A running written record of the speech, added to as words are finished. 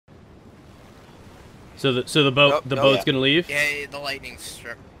So the boat's gonna leave? Yeah, the lightning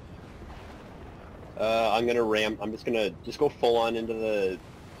strip. I'm gonna ram. I'm just gonna go full on into the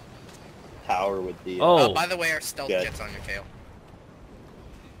tower with the. Oh. By the way, our stealth jet's on your tail.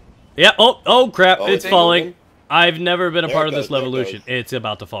 Yeah. Oh crap! Oh, it's falling. I've never been a part of this there it revolution. goes. It's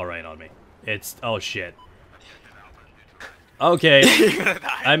about to fall right on me. It's shit. Okay.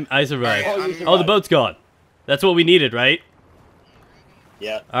 I survived. Oh, the boat's gone. That's what we needed, right?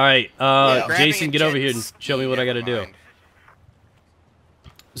 Yeah. All right. Yeah. Jason, get over here and show me what I gotta do.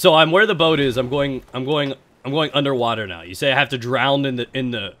 So I'm where the boat is. I'm going underwater now. You say I have to drown in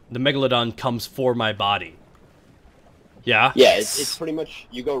the Megalodon comes for my body. Yeah? Yeah, it's pretty much,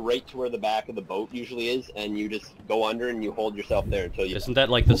 you go right to where the back of the boat usually is, and you just go under and you hold yourself there until you... Isn't that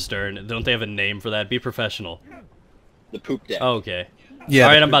like the stern? Don't they have a name for that? Be professional. The poop deck. Oh, okay. Yeah.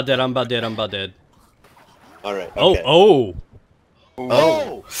 Alright, I'm about dead. Alright, okay. Oh!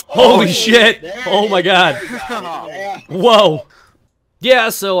 Oh! Holy shit! Oh my god. Yeah. Whoa! Yeah,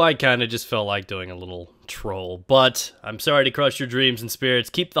 so I kind of just felt like doing a little troll, but I'm sorry to crush your dreams and spirits.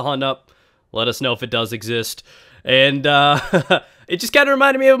 Keep the hunt up. Let us know if it does exist. And it just kind of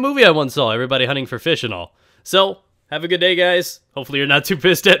reminded me of a movie I once saw, everybody hunting for fish and all. So, have a good day, guys. Hopefully you're not too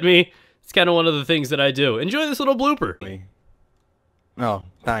pissed at me. It's kind of one of the things that I do. Enjoy this little blooper. Oh,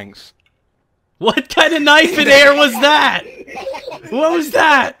 thanks. What kind of knife in air was that? What was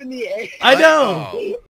that? I know.